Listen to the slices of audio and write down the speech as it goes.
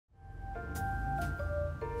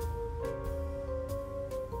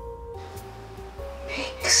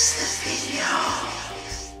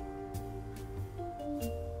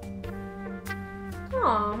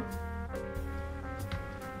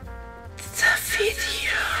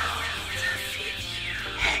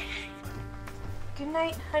Good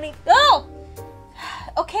night, honey. Oh!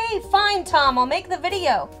 Okay, fine, Tom. I'll make the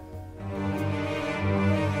video.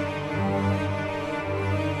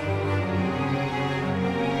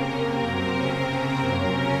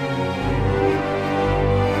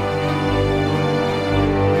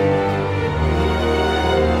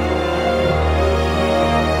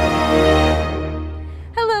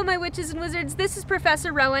 Witches and Wizards, this is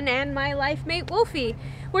Professor Rowan and my life mate Wolfie.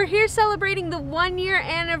 We're here celebrating the 1-year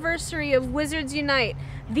anniversary of Wizards Unite.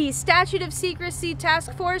 The Statute of Secrecy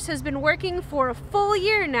Task Force has been working for a full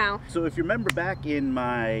year now. So if you remember back in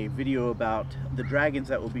my video about the dragons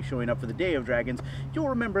that will be showing up for the Day of Dragons, you'll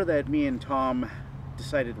remember that me and Tom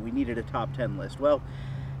decided we needed a top 10 list. Well,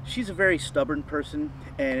 she's a very stubborn person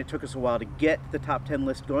and it took us a while to get the top 10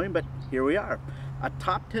 list going, but here we are. A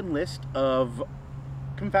top 10 list of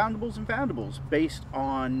confoundables and foundables based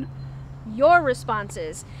on your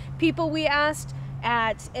responses. People we asked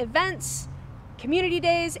at events, community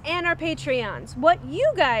days, and our Patreons. What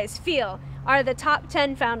you guys feel are the top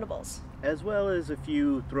 10 foundables. As well as a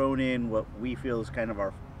few thrown in what we feel is kind of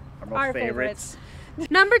our most favorites.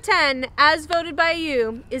 Number 10, as voted by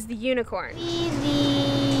you, is the unicorn. The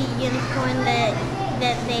unicorn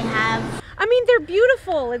that they have. I mean, they're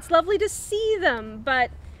beautiful. It's lovely to see them,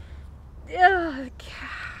 but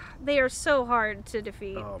they are so hard to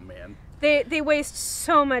defeat. Oh man. They waste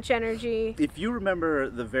so much energy. If you remember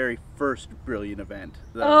the very first Brilliant event,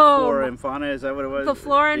 the Flora and Fauna, is that what it was? The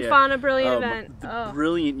Flora and Fauna Brilliant event. The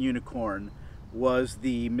Brilliant Unicorn was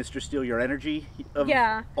the Mr. Steal Your Energy of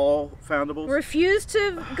all foundables. Refused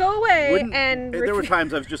to go away there were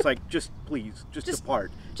times I was just like, just please, just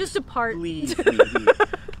depart. Just depart. Please, please.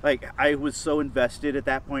 Like, I was so invested at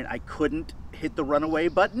that point, I couldn't hit the runaway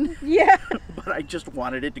button. Yeah. But I just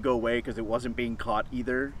wanted it to go away because it wasn't being caught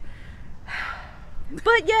either.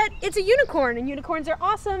 But yet, it's a unicorn, and unicorns are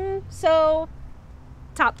awesome, so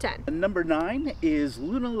top 10. Number 9 is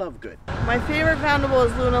Luna Lovegood. My favorite foundable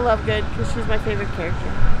is Luna Lovegood because she's my favorite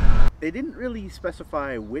character. They didn't really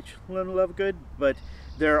specify which Luna Lovegood, but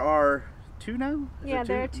there are 2 now? Yeah,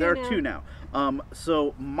 there are 2 now. There are 2 now.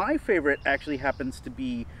 So my favorite actually happens to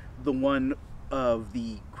be the one of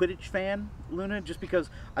the Quidditch fan, Luna, just because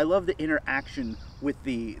I love the interaction with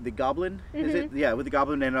the goblin. Is it? Yeah, with the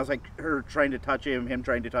goblin, and I was like, her trying to touch him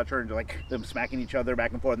trying to touch her, and like them smacking each other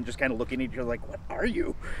back and forth and just kind of looking at each other like, what are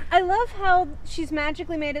you? I love how she's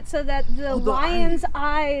magically made it so that the lion's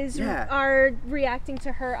eyes are reacting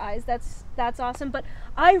to her eyes. That's awesome. But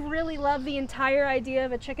I really love the entire idea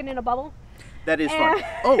of a chicken in a bubble. That is fun.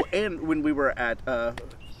 Oh, and when we were at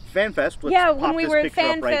FanFest, when we were at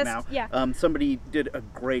FanFest, somebody did a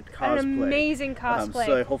great cosplay. An amazing cosplay.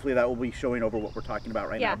 So hopefully that will be showing over what we're talking about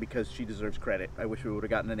right now because she deserves credit. I wish we would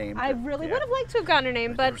have gotten a name. I really would have liked to have gotten her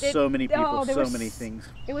name, but there were so many people, so many things.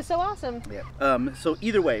 It was so awesome. Yeah. So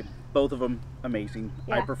either way, both of them amazing.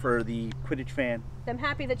 Yeah. I prefer the Quidditch fan. I'm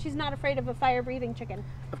happy that she's not afraid of a fire-breathing chicken.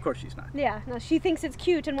 Of course she's not. Yeah. No, she thinks it's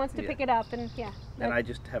cute and wants to pick it up, and And I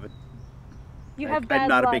just have a. I'm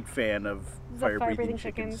not a big fan of fire-breathing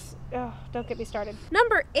chickens. Oh, don't get me started.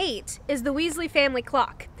 Number 8 is the Weasley family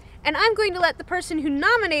clock. And I'm going to let the person who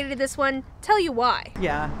nominated this one tell you why.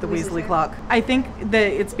 Yeah, the Weasley clock. I think that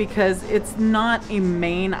it's because it's not a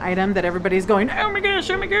main item that everybody's going, oh my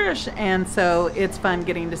gosh, and so it's fun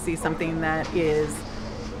getting to see something that is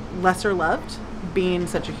lesser loved being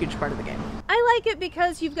such a huge part of the game. I like it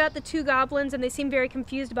because you've got the 2 goblins and they seem very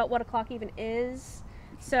confused about what a clock even is.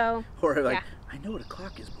 So, or like, I know what a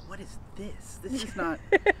clock is, but what is this? This is not.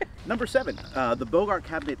 Number 7, the Bogart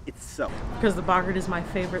cabinet itself. Because the Boggart is my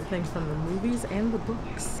favorite thing from the movies and the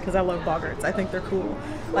books. Because I love Boggarts. I think they're cool.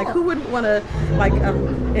 Like, who wouldn't want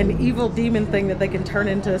an evil demon thing that they can turn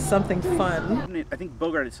into something fun? I think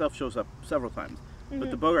Bogart itself shows up several times,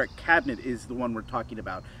 but the Bogart cabinet is the one we're talking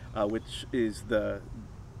about, which is the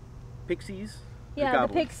Pixies. Yeah,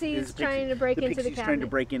 the Pixies trying to break into the cabinet. Trying to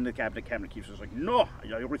break into the cabinet. Cabinet keeps us like, no,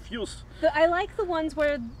 I refuse. I like the ones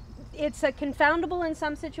where it's a confoundable in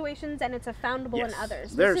some situations and it's a foundable in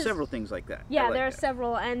others. There are several things like that. Yeah, there are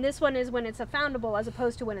several, and this one is when it's a foundable as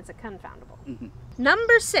opposed to when it's a confoundable.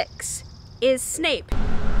 Number 6 is Snape.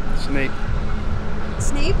 Snape.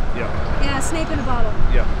 Snape? Yeah. Yeah, Snape in a bottle.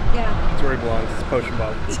 Yeah. Yeah. It's where he belongs. It's a potion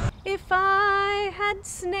bottle. If I had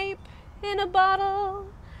Snape in a bottle,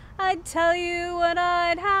 I'd tell you what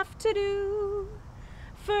I'd have to do.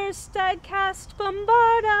 First I'd cast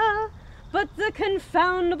Bombarda, but the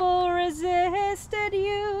confoundable resisted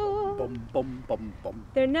you. Bum, bum, bum, bum.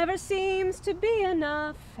 There never seems to be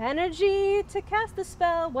enough energy to cast the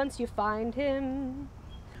spell once you find him.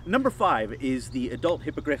 Number 5 is the adult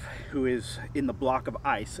hippogriff who is in the block of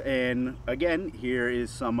ice. And again, here is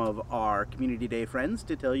some of our Community Day friends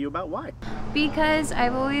to tell you about why. Because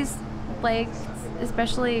I've always liked,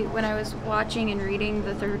 especially when I was watching and reading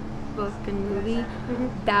the third book and movie,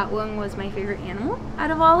 that one was my favorite animal out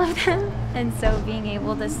of all of them. And so being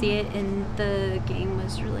able to see it in the game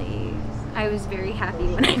was really, I was very happy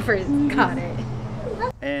when I first got it.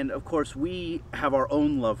 And of course, we have our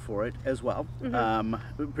own love for it as well.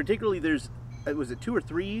 Particularly, there's, was it 2 or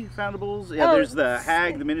 3 Foundables? Yeah, there's the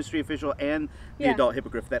Hag, the Ministry Official, and the Adult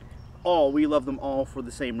Hippogriff. That we love them all for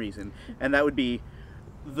the same reason, and that would be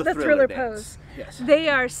the thriller pose. Yes. They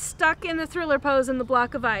are stuck in the thriller pose in the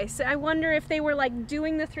block of ice. I wonder if they were like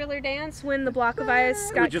doing the thriller dance when the block of ice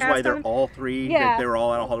got Which is why they're all 3. Yeah. They were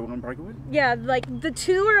all at Hollywood Park. Yeah, like the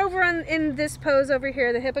 2 are over in this pose over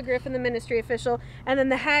here, the Hippogriff and the Ministry Official, and then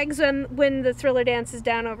the Hag's when the thriller dance is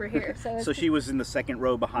down over here. So she was in the second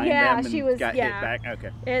row behind them and she was, got hit back.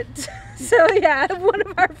 Okay. So yeah, one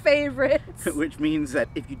of our favorites. Which means that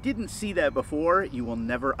if you didn't see that before, you will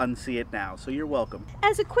never unsee it now. So you're welcome.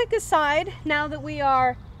 As a quick aside, now that we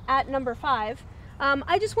are at number 5,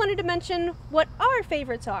 I just wanted to mention what our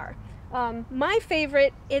favorites are. My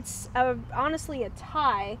favorite, it's honestly a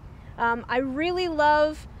tie. I really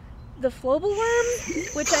love the Flobble Worm,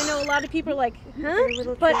 which I know a lot of people are like,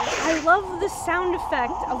 huh? But I love the sound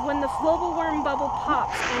effect of when the Flobble Worm bubble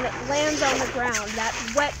pops and it lands on the ground,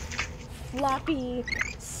 that wet, floppy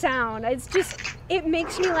sound. It's just, it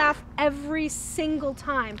makes me laugh every single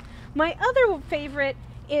time. My other favorite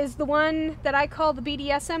is the one that I call the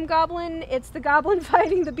BDSM goblin. It's the goblin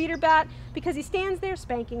fighting the beater bat because he stands there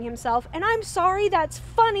spanking himself. And I'm sorry, that's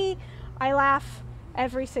funny. I laugh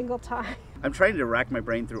every single time. I'm trying to rack my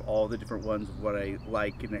brain through all the different ones of what I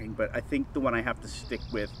like and everything, but I think the one I have to stick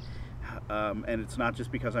with, and it's not just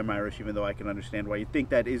because I'm Irish, even though I can understand why you think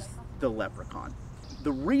that, is the leprechaun.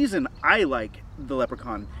 The reason I like the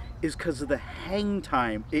leprechaun is because of the hang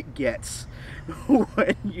time it gets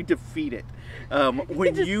when you defeat it.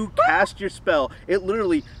 When you cast your spell, it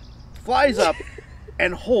literally flies up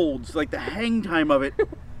and holds like the hang time of it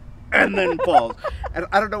and then falls. And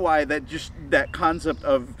I don't know why, that concept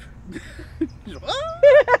of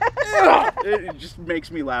it just makes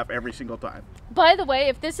me laugh every single time. By the way,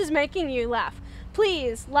 if this is making you laugh,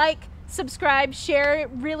 please like, subscribe, share. It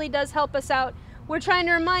really does help us out. We're trying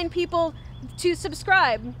to remind people to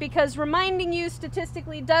subscribe because reminding you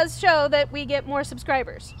statistically does show that we get more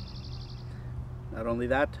subscribers. Not only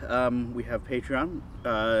that, we have Patreon,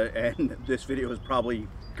 and this video has probably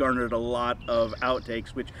garnered a lot of outtakes,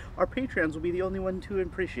 which our Patreons will be the only one to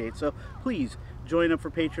appreciate. So please join up for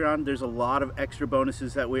Patreon. There's a lot of extra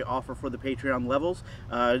bonuses that we offer for the Patreon levels.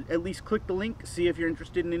 At least click the link, see if you're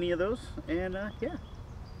interested in any of those, and yeah.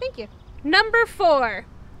 Thank you. Number 4.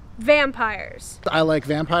 Vampires. I like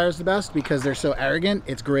vampires the best because they're so arrogant.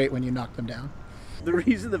 It's great when you knock them down. The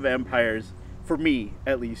reason the vampires, for me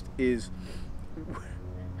at least, is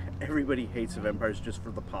everybody hates the vampires just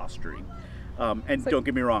for the posturing. And don't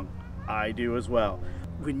get me wrong, I do as well.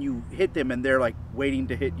 When you hit them and they're like waiting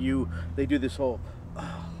to hit you, they do this whole,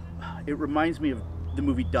 it reminds me of the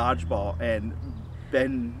movie Dodgeball and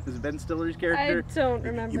is it Ben Stiller's character? I don't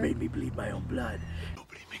remember. You made me bleed my own blood.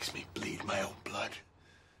 Nobody makes me bleed my own blood.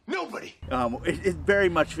 Nobody! It very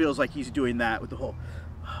much feels like he's doing that with the whole,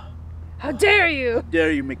 how dare you! How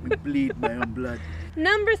dare you make me bleed my own blood.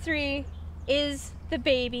 Number 3 is the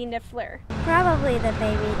baby Niffler. Probably the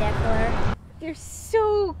baby Niffler. They're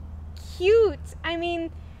so cute. I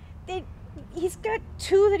mean, he's got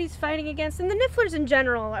 2 that he's fighting against, and the Nifflers in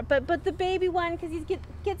general, but the baby one, because he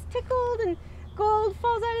gets tickled and gold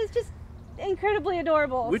falls out, is just incredibly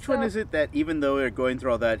adorable. Which one is it that even though they're going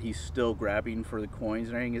through all that, he's still grabbing for the coins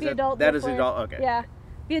and everything? Is the that adult that Niffler. is adult? Okay. Yeah.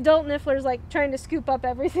 The adult Niffler's like trying to scoop up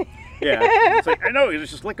everything. Yeah. It's like, I know,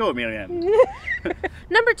 just let go of me again.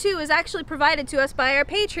 Number 2 is actually provided to us by our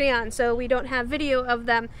Patreon, so we don't have video of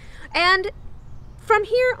them. And from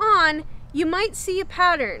here on, you might see a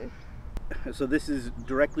pattern. So this is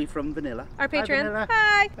directly from Vanilla. Our Patreon. Hi,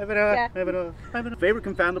 Hi. Vanilla. Hi, Vanilla. Yeah. Hi, Vanilla. Hi, Vanilla. Favorite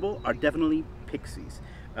confoundable are definitely pixies.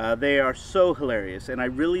 They are so hilarious, and I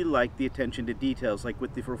really like the attention to details, like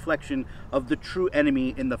with the reflection of the true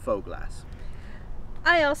enemy in the faux glass.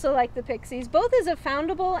 I also like the pixies, both as a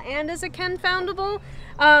foundable and as a confoundable.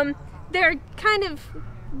 They're kind of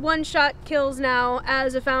one-shot kills now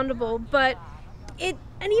as a foundable, but and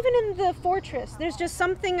even in the fortress, there's just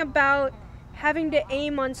something about having to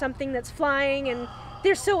aim on something that's flying, and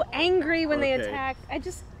they're so angry when they attack.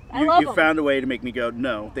 I love them. You found a way to make me go,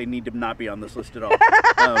 no, they need to not be on this list at all.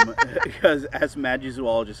 Because as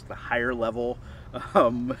Magizoologist, the higher level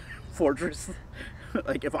fortress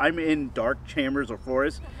Like if I'm in dark chambers or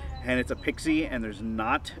forests and it's a pixie and there's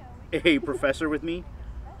not a professor with me,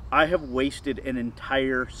 I have wasted an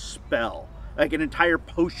entire spell, like an entire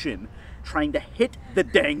potion, trying to hit the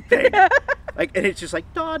dang thing. Like, and it's just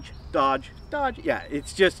like dodge, dodge, dodge. Yeah,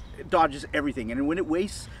 it's just it dodges everything. And when it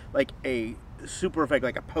wastes like a super effect,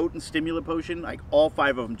 like a potent stimulant potion, like all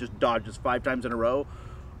 5 of them just dodges 5 times in a row.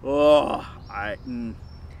 Oh, I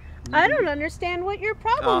don't understand what your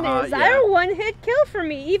problem is. Yeah. They're one-hit kill for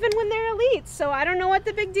me, even when they're elites, so I don't know what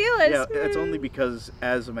the big deal is. Yeah, it's only because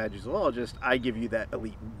as a magizoologist, I give you that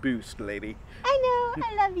elite boost, lady. I know,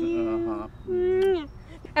 I love you.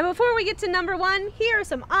 And before we get to number 1, here are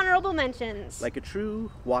some honorable mentions. Like a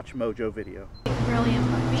true Watch Mojo video. Brilliant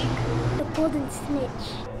Buckbeak. The golden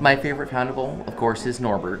snitch. My favorite Foundable, of course, is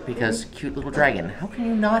Norbert, because cute little dragon. How can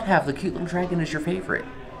you not have the cute little dragon as your favorite?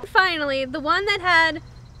 Finally, the one that had,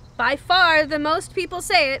 by far the most people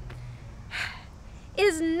say it,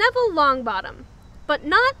 is Neville Longbottom. But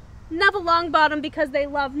not Neville Longbottom because they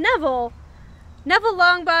love Neville. Neville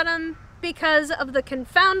Longbottom because of the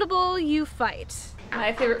confoundable you fight.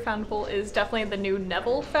 My favorite Foundable is definitely the new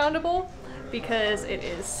Neville Foundable, because it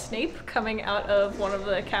is Snape coming out of one of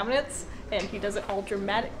the cabinets, and he does it all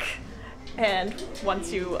dramatic. And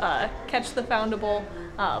once you catch the Foundable,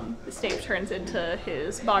 Snape turns into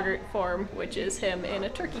his boggart form, which is him in a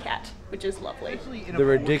turkey hat, which is lovely. The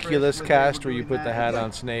ridiculous cast where you put the hat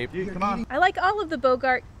on Snape. I like all of the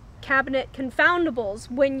Bogart cabinet confoundables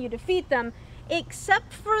when you defeat them,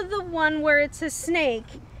 except for the one where it's a snake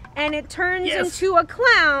and it turns into a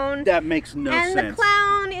clown. That makes no sense. And the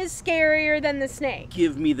clown is scarier than the snake.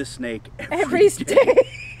 Give me the snake every day.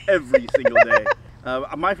 Every single day.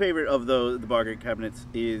 My favorite of the Bogart cabinets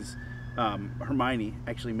is Hermione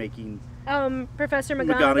actually making Professor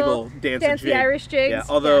McGonagall dance the Irish jigs. Yeah,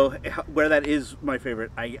 although where that is my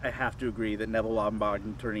favorite, I have to agree that Neville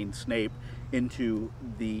Longbottom turning Snape into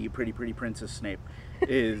the pretty princess Snape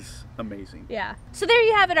is amazing. Yeah. So there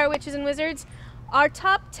you have it, our witches and wizards. Our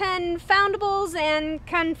top 10 foundables and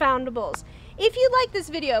confoundables. If you like this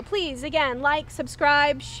video, please, again, like,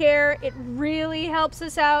 subscribe, share. It really helps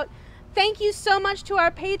us out. Thank you so much to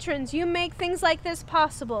our patrons. You make things like this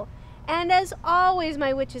possible. And as always,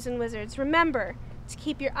 my witches and wizards, remember to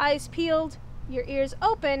keep your eyes peeled, your ears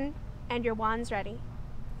open, and your wands ready.